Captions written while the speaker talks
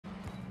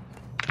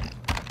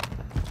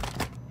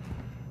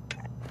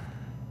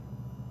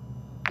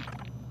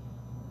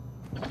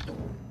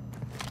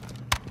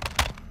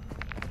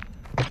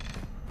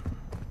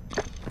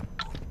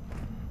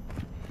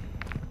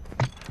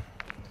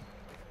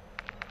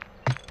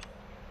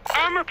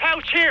Armor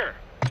pouch here!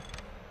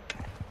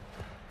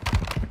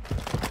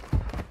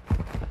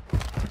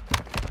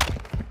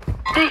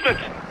 Movement!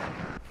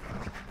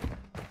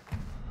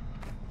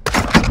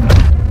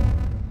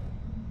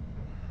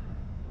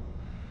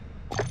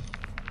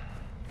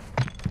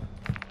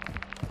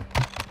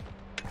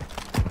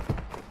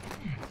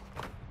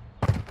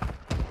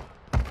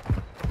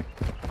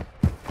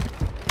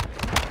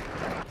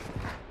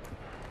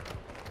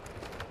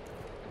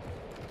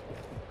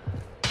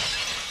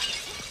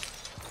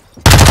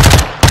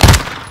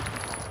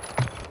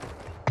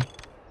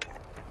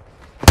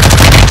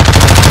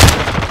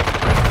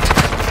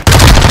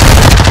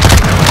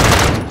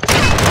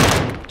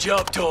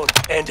 Job done.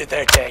 Ended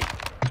their day.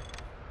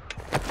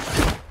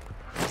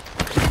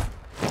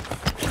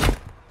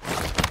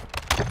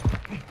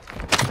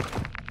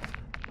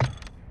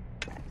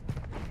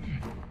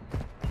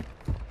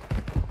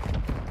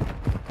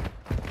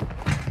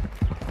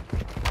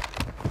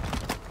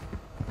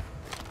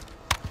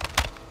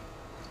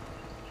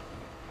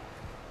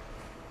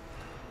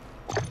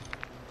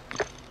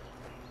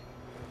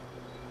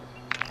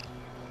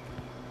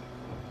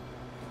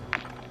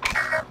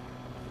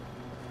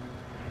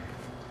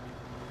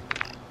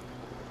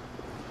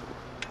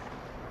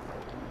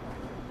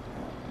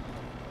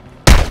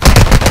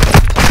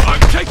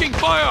 Taking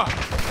fire!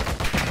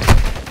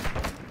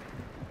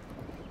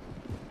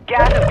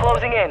 Gas is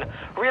closing in.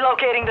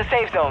 Relocating the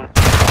safe zone.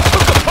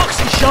 What the fuck's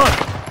he shot?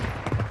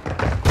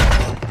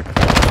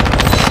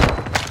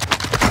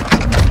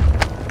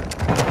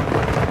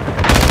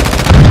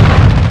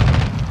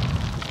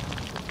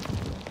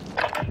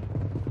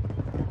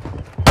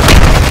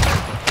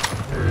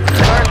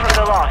 Learn from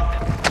the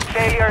loss.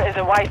 Failure is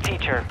a wise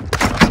teacher.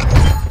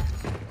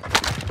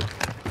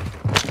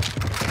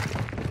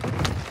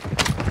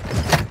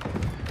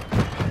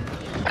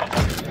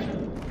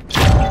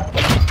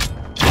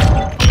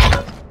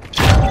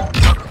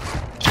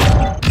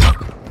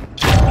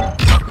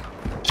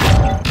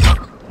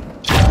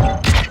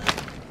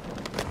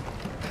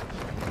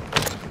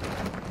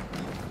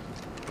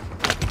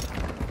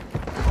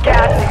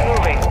 Gas is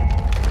moving.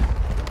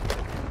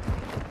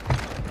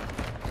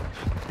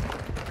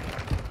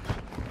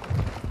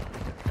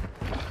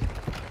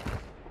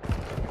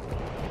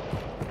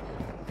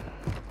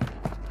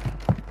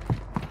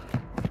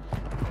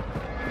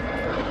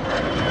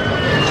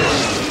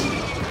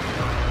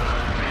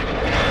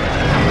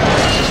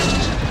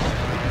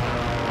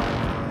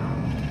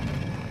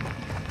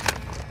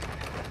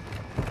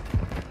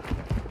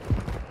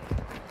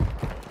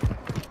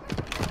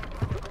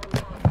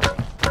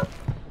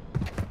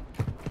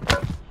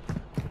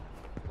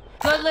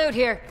 Good loot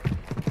here.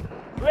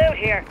 Loot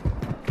here.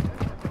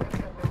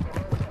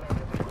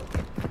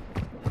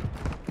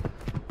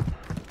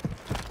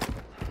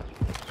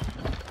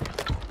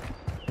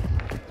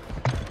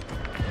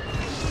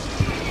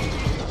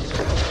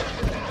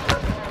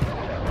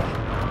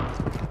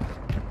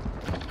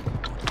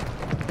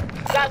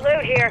 Got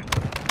loot here.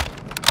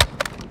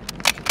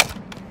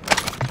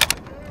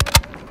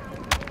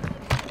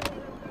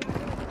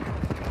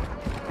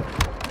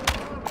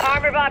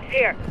 Armor box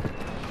here.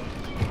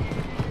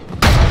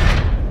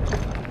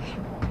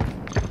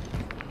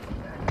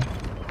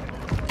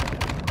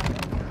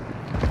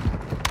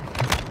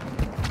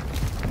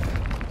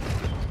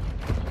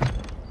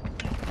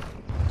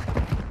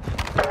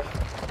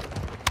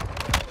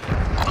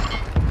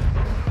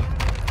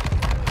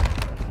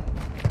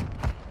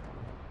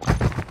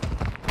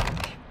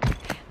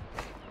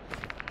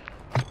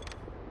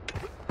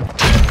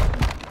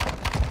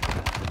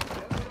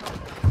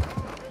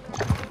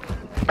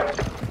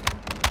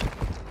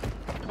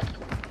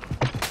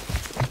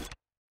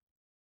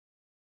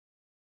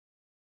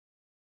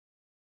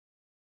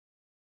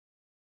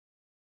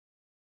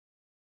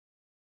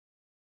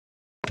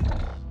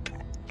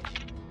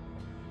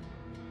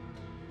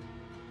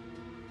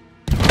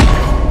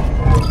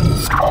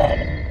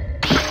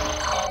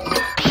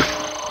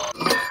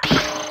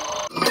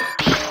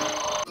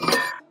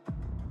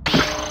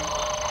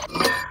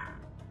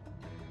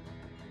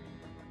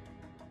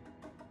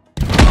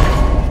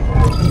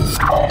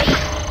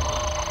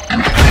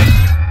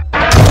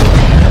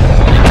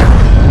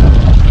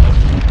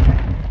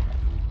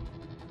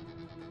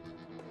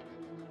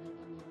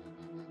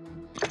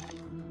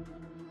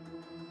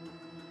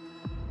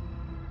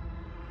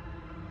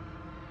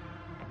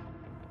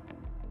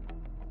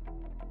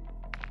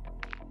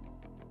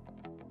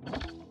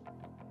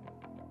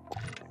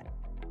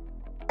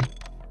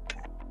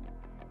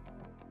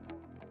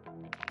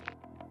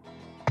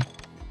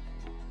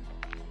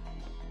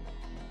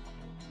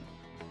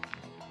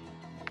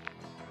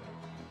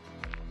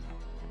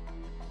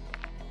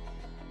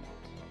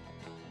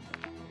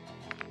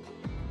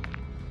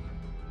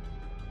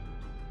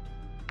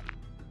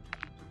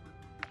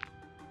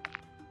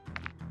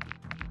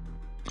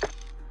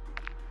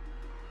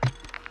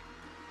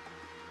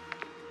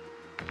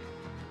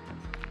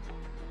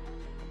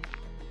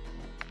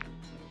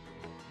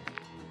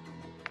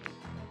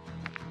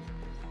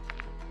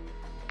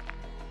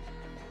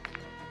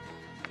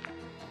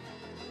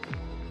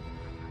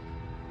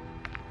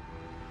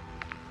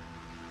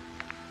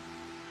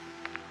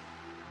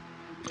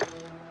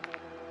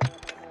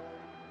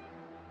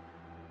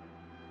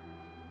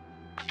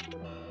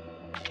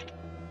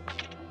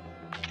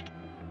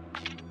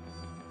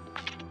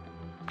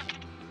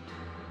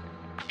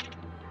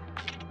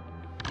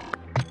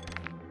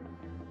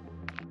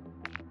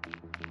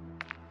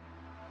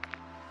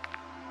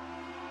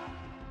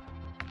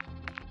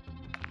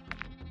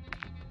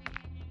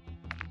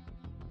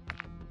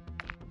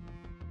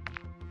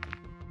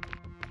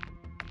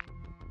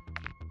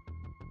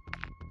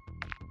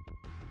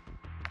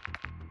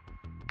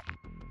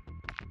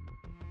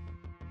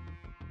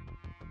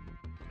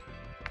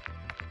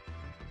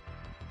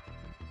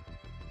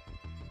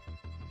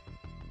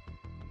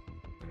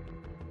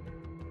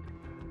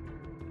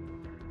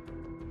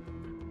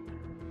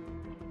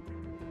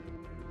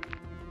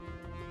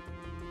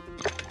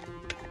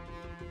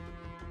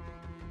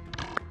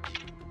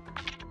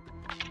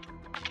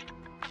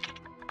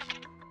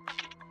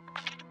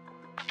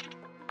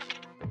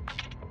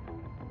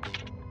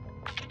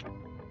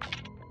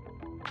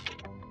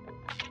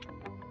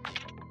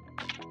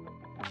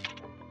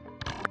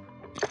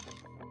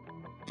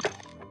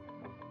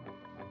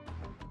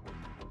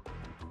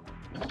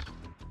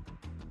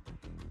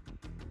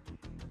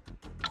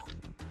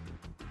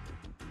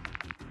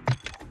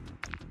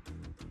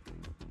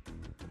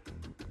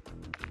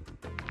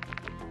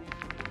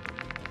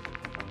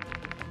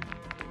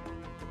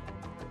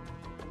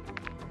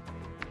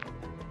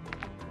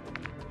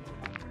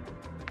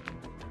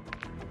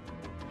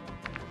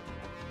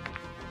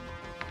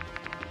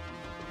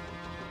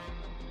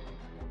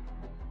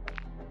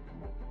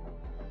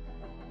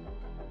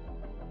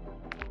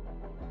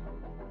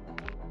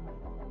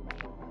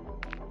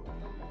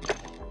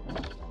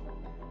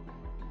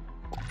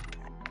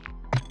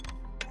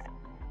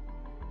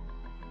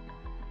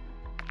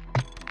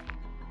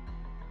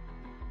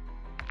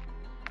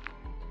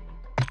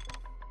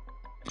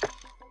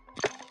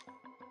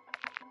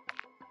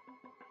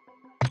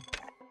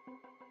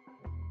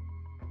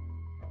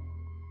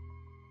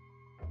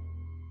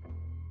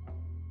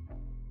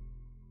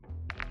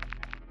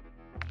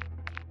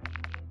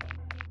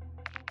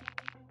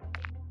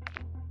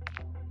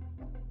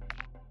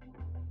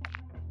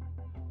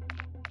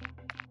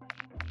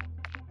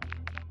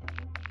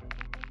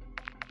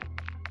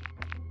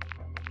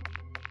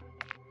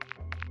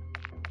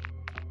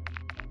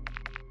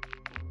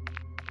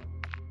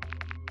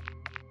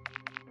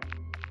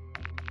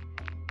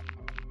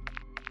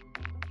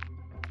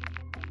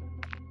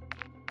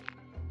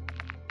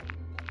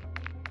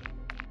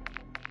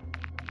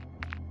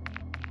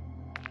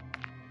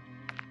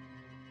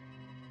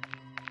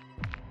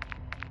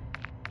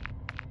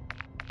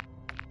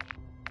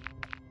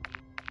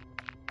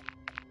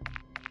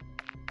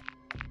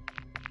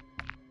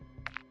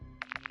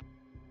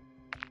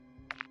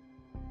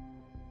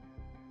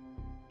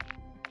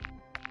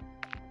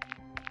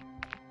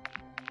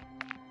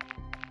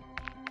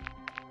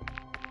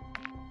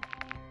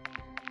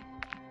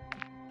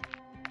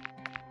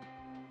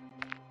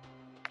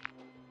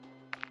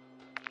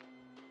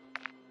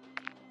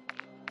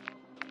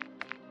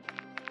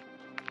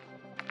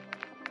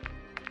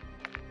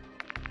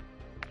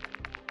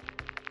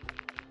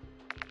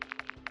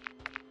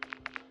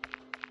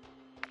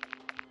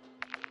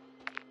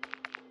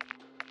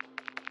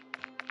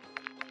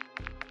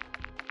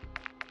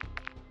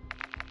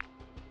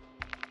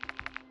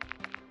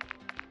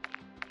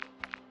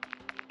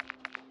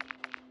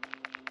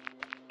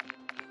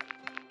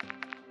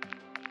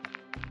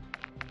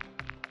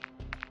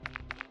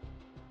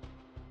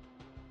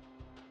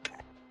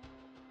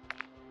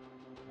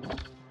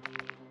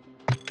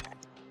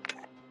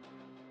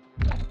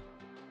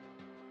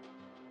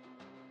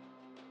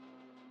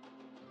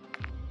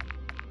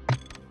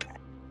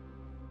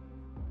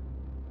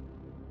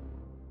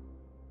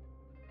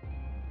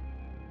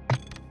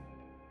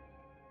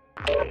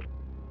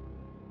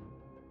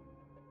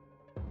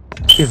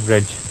 shift,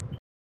 Reg?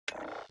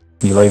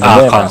 You like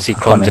I there, can't man. see I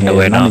clones in the hear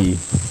way none now. of you.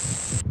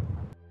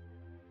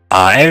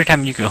 Every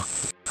time you go,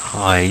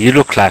 you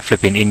look like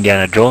flipping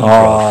Indiana Jones,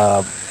 bro.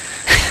 Oh,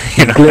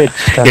 You know,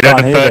 glitched. I you're on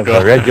can't the hear third them.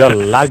 row. Reg, you're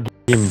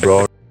lagging,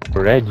 bro.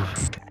 Reg.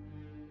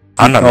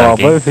 I'm not Oh,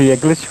 lagging. both of you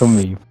glitched for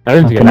me. I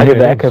don't I think can you're hear lagging.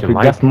 the I think echo it's through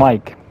your just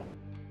mic.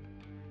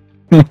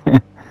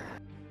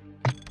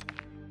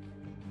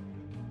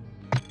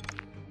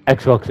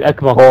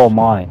 Xbox. Oh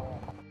my.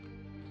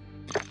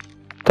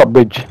 Top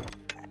bridge.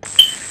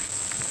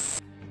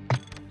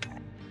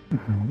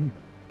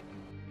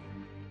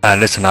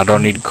 Listen, I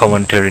don't need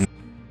commentary.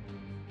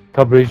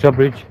 Top bridge.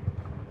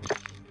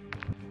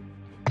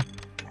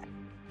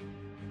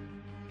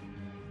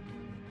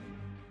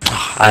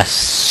 As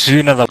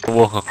soon as I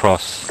walk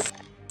across,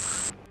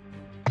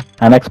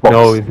 An Xbox.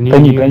 No, it's new.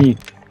 Gani.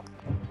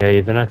 Yeah,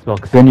 it's an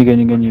Xbox.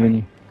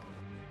 Gani.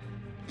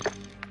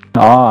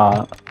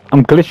 Ah,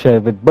 I'm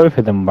glitched with both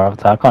of them, bro.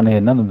 So I can't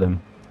hear none of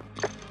them.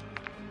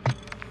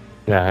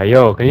 Yeah,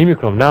 yo, can you hear me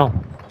from now?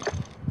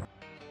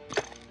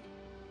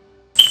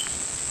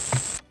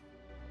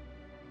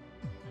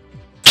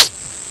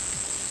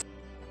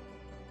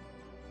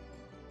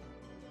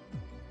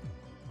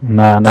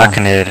 Nah. I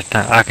can hear it.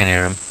 I can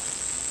hear him.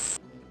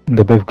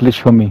 They both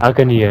glitched for me. I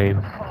can hear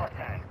him.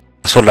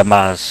 That's all that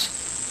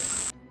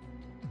matters.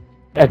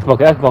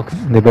 Xbox.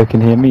 They both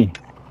can hear me.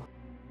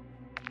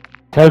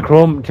 Tell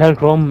Chrome.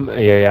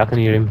 Yeah, I can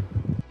hear him.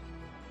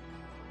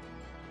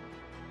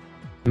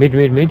 Mid.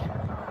 Mid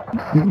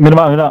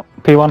up.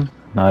 P1.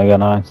 No, you got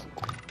nice.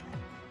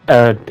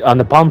 On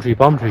the palm tree.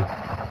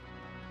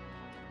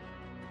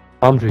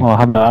 Oh, I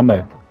have no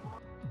ammo.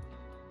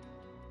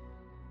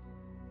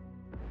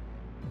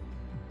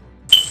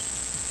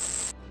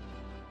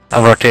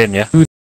 I'm rotating, yeah.